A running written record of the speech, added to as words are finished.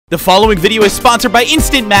The following video is sponsored by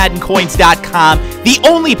InstantMaddenCoins.com. The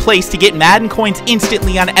only place to get Madden coins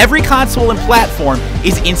instantly on every console and platform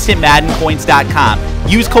is InstantMaddenCoins.com.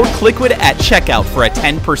 Use code Kliquid at checkout for a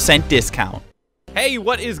 10% discount. Hey,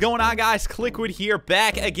 what is going on, guys? Kliquid here,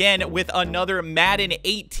 back again with another Madden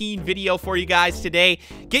 18 video for you guys today.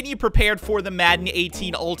 Getting you prepared for the Madden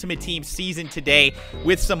 18 Ultimate Team season today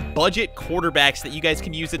with some budget quarterbacks that you guys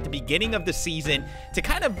can use at the beginning of the season to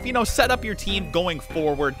kind of, set up your team going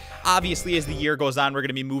forward. Obviously, as the year goes on, we're going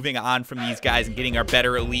to be moving on from these guys and getting our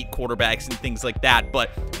better elite quarterbacks and things like that. But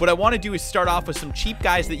what I want to do is start off with some cheap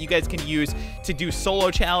guys that you guys can use to do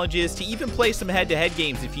solo challenges, to even play some head-to-head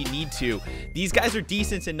games if you need to. These guys are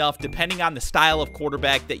decent enough, depending on the style of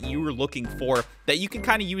quarterback that you are looking for, that you can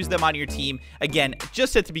kind of use them on your team, again,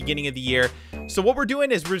 just at the beginning of the year. So what we're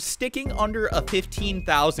doing is we're sticking under a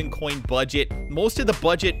 15,000 coin budget. Most of the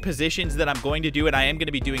budget positions that I'm going to do, and I am going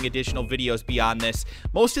to be doing additional videos beyond this,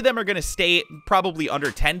 most of them are going to stay probably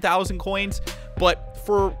under 10,000 coins. But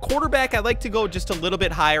for quarterback, I like to go just a little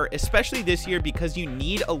bit higher, especially this year, because you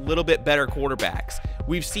need a little bit better quarterbacks.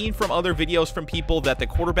 We've seen from other videos from people that the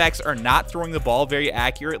quarterbacks are not throwing the ball very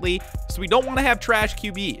accurately, so we don't want to have trash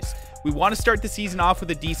QBs. We want to start the season off with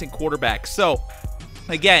a decent quarterback. So,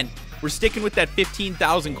 again, we're sticking with that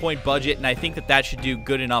 15,000 coin budget, and I think that that should do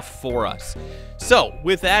good enough for us. So,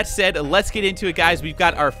 with that said, let's get into it, guys. We've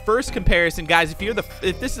got our first comparison. Guys, if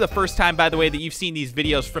this is the first time, by the way, that you've seen these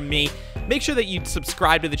videos from me, make sure that you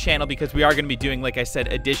subscribe to the channel because we are going to be doing, like I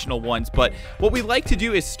said, additional ones. But what we like to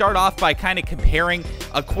do is start off by kind of comparing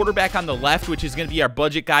a quarterback on the left, which is going to be our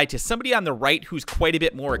budget guy, to somebody on the right who's quite a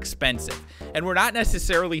bit more expensive. And we're not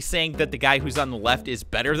necessarily saying that the guy who's on the left is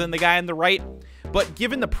better than the guy on the right, but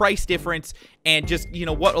given the price difference and just,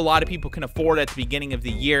 what a lot of people can afford at the beginning of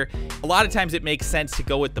the year, a lot of times it makes sense to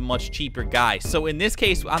go with the much cheaper guy. So in this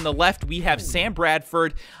case, on the left, we have Sam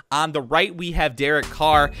Bradford. On the right, we have Derek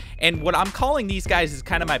Carr. And what I'm calling these guys is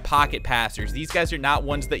kind of my pocket passers. These guys are not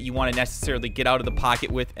ones that you want to necessarily get out of the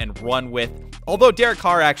pocket with and run with. Although Derek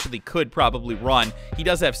Carr actually could probably run. He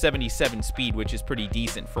does have 77 speed, which is pretty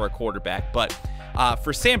decent for a quarterback. But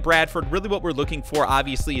for Sam Bradford, really what we're looking for,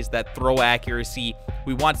 obviously, is that throw accuracy.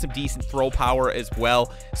 We want some decent throw power as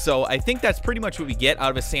well. So I think that's pretty much what we get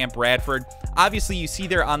out of a Sam Bradford. Obviously, you see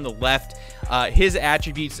there on the left, his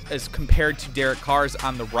attributes as compared to Derek Carr's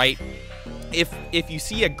on the right. If you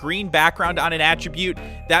see a green background on an attribute,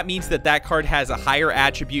 that means that that card has a higher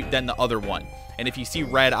attribute than the other one. And if you see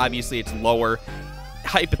red, obviously it's lower.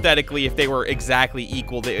 Hypothetically, if they were exactly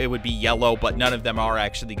equal, it would be yellow, but none of them are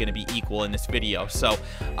actually going to be equal in this video. So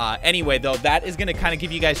anyway, though, that is going to kind of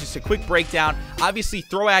give you guys just a quick breakdown. Obviously,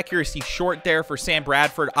 throw accuracy short there for Sam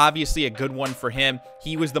Bradford. Obviously, a good one for him.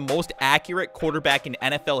 He was the most accurate quarterback in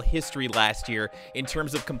NFL history last year in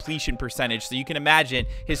terms of completion percentage. So you can imagine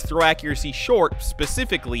his throw accuracy short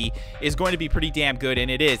specifically is going to be pretty damn good, and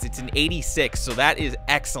it is. It's an 86, so that is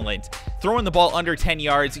excellent. Throwing the ball under 10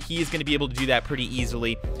 yards, he is going to be able to do that pretty easily.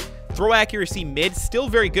 Throw accuracy mid, still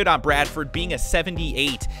very good on Bradford, being a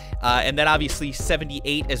 78, and then obviously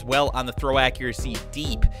 78 as well on the throw accuracy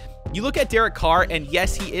deep. You look at Derek Carr, and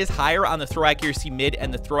yes, he is higher on the throw accuracy mid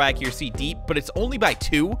and the throw accuracy deep, but it's only by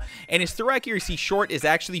 2, and his throw accuracy short is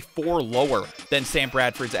actually 4 lower than Sam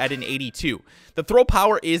Bradford's at an 82. The throw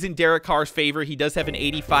power is in Derek Carr's favor. He does have an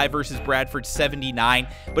 85 versus Bradford's 79,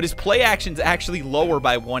 but his play action's actually lower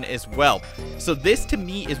by 1 as well. So this, to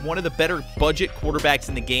me, is one of the better budget quarterbacks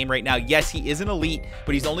in the game right now. Yes, he is an elite,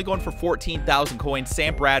 but he's only going for 14,000 coins.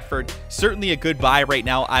 Sam Bradford, certainly a good buy right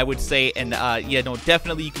now, I would say. And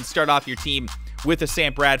definitely you can start off your team with a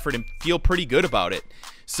Sam Bradford and feel pretty good about it.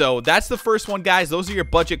 So that's the first one, guys. Those are your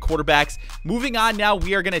budget quarterbacks. Moving on now,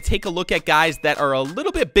 we are going to take a look at guys that are a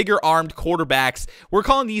little bit bigger armed quarterbacks. We're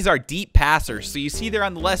calling these our deep passers. So you see there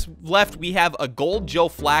on the left, we have a gold Joe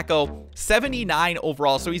Flacco, 79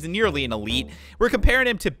 overall, so he's nearly an elite. We're comparing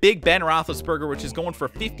him to Big Ben Roethlisberger, which is going for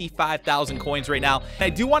 55,000 coins right now. And I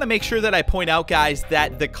do want to make sure that I point out, guys,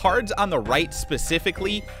 that the cards on the right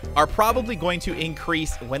specifically are probably going to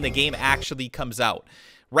increase when the game actually comes out.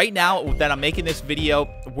 Right now that I'm making this video,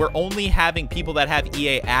 we're only having people that have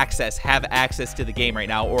EA access have access to the game right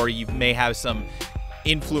now, or you may have some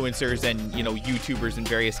influencers and, YouTubers and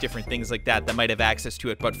various different things like that that might have access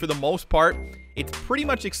to it. But for the most part, it's pretty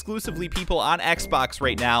much exclusively people on Xbox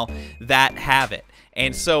right now that have it.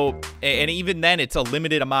 And so, and even then, it's a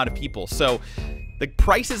limited amount of people. So the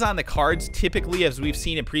prices on the cards, typically, as we've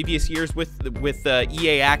seen in previous years with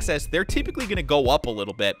EA access, they're typically going to go up a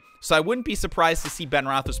little bit. So I wouldn't be surprised to see Ben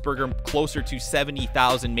Roethlisberger closer to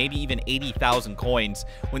 70,000, maybe even 80,000 coins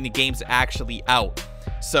when the game's actually out.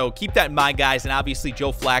 So keep that in mind, guys. And obviously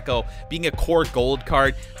Joe Flacco being a core gold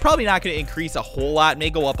card, probably not going to increase a whole lot. It may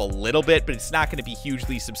go up a little bit, but it's not going to be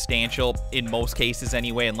hugely substantial in most cases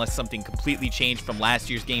anyway, unless something completely changed from last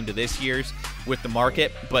year's game to this year's with the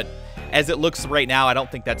market. But as it looks right now, I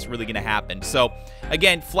don't think that's really going to happen. So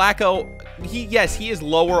again, Flacco, yes, he is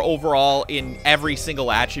lower overall in every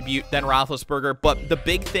single attribute than Roethlisberger, but the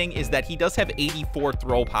big thing is that he does have 84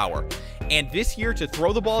 throw power. And this year, to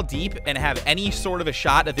throw the ball deep and have any sort of a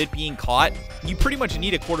shot of it being caught, you pretty much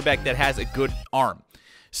need a quarterback that has a good arm.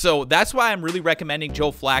 So that's why I'm really recommending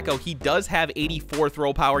Joe Flacco. He does have 84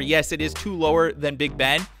 throw power. Yes, it is too lower than Big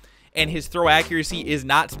Ben, and his throw accuracy is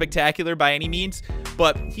not spectacular by any means,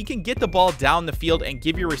 but he can get the ball down the field and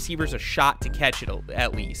give your receivers a shot to catch it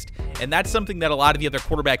at least. And that's something that a lot of the other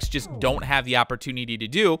quarterbacks just don't have the opportunity to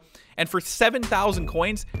do. And for 7,000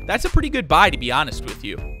 coins, that's a pretty good buy, to be honest with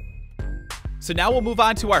you. So now we'll move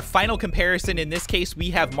on to our final comparison. In this case,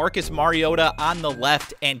 we have Marcus Mariota on the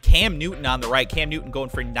left and Cam Newton on the right. Cam Newton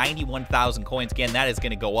going for 91,000 coins. Again, that is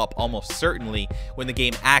going to go up almost certainly when the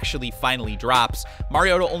game actually finally drops.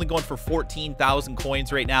 Mariota only going for 14,000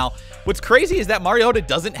 coins right now. What's crazy is that Mariota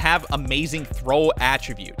doesn't have amazing throw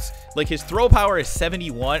attributes. Like, his throw power is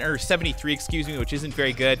 71 or 73, excuse me, which isn't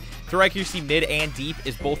very good. Throw accuracy mid and deep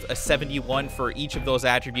is both a 71 for each of those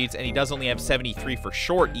attributes, and he does only have 73 for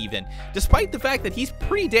short even, despite the fact that he's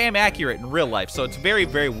pretty damn accurate in real life. So it's very,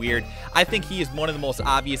 very weird. I think he is one of the most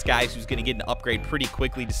obvious guys who's going to get an upgrade pretty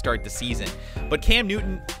quickly to start the season. But Cam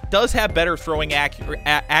Newton does have better throwing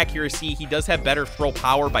accuracy. He does have better throw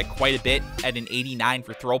power by quite a bit at an 89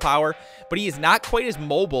 for throw power, but he is not quite as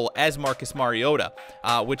mobile as Marcus Mariota,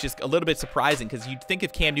 which is a little bit surprising because you'd think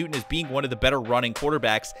of Cam Newton as being one of the better running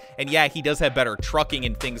quarterbacks. And yeah, he does have better trucking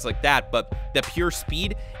and things like that, but the pure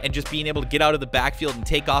speed and just being able to get out of the backfield and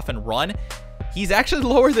take off and run, he's actually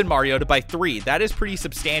lower than Mariota by 3. That is pretty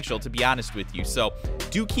substantial, to be honest with you. So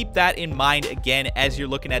do keep that in mind again as you're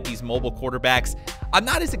looking at these mobile quarterbacks. I'm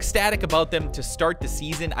not as ecstatic about them to start the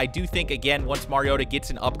season. I do think, again, once Mariota gets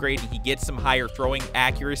an upgrade and he gets some higher throwing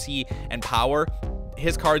accuracy and power,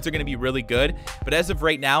 his cards are going to be really good. But as of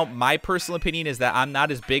right now, my personal opinion is that I'm not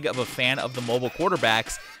as big of a fan of the mobile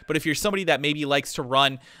quarterbacks. But if you're somebody that maybe likes to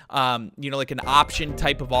run, like an option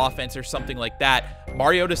type of offense or something like that,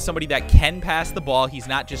 Mariota is somebody that can pass the ball. He's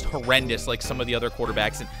not just horrendous like some of the other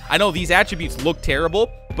quarterbacks. And I know these attributes look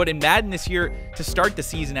terrible, but in Madden this year, to start the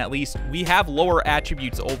season at least, we have lower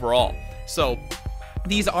attributes overall. So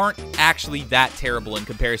these aren't actually that terrible in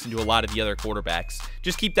comparison to a lot of the other quarterbacks.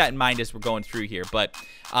 Just keep that in mind as we're going through here. But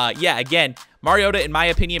yeah, again, Mariota, in my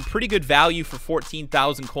opinion, pretty good value for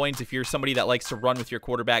 14,000 coins if you're somebody that likes to run with your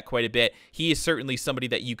quarterback quite a bit. He is certainly somebody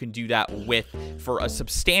that you can do that with for a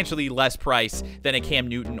substantially less price than a Cam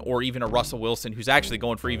Newton or even a Russell Wilson, who's actually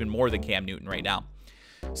going for even more than Cam Newton right now.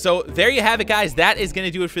 So there you have it, guys. That is going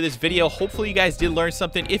to do it for this video. Hopefully you guys did learn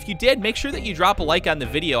something. If you did, make sure that you drop a like on the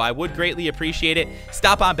video. I would greatly appreciate it.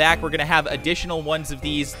 Stop on back. We're going to have additional ones of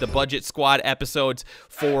these, the budget squad episodes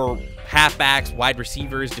for halfbacks, wide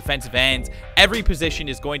receivers, defensive ends. Every position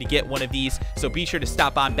is going to get one of these. So be sure to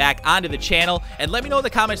stop on back onto the channel and let me know in the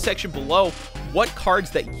comment section below what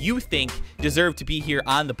cards that you think deserve to be here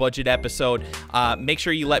on the budget episode. Make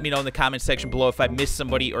sure you let me know in the comment section below if I missed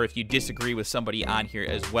somebody or if you disagree with somebody on here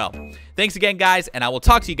as well. Thanks again, guys, and I will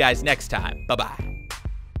talk to you guys next time. Bye-bye.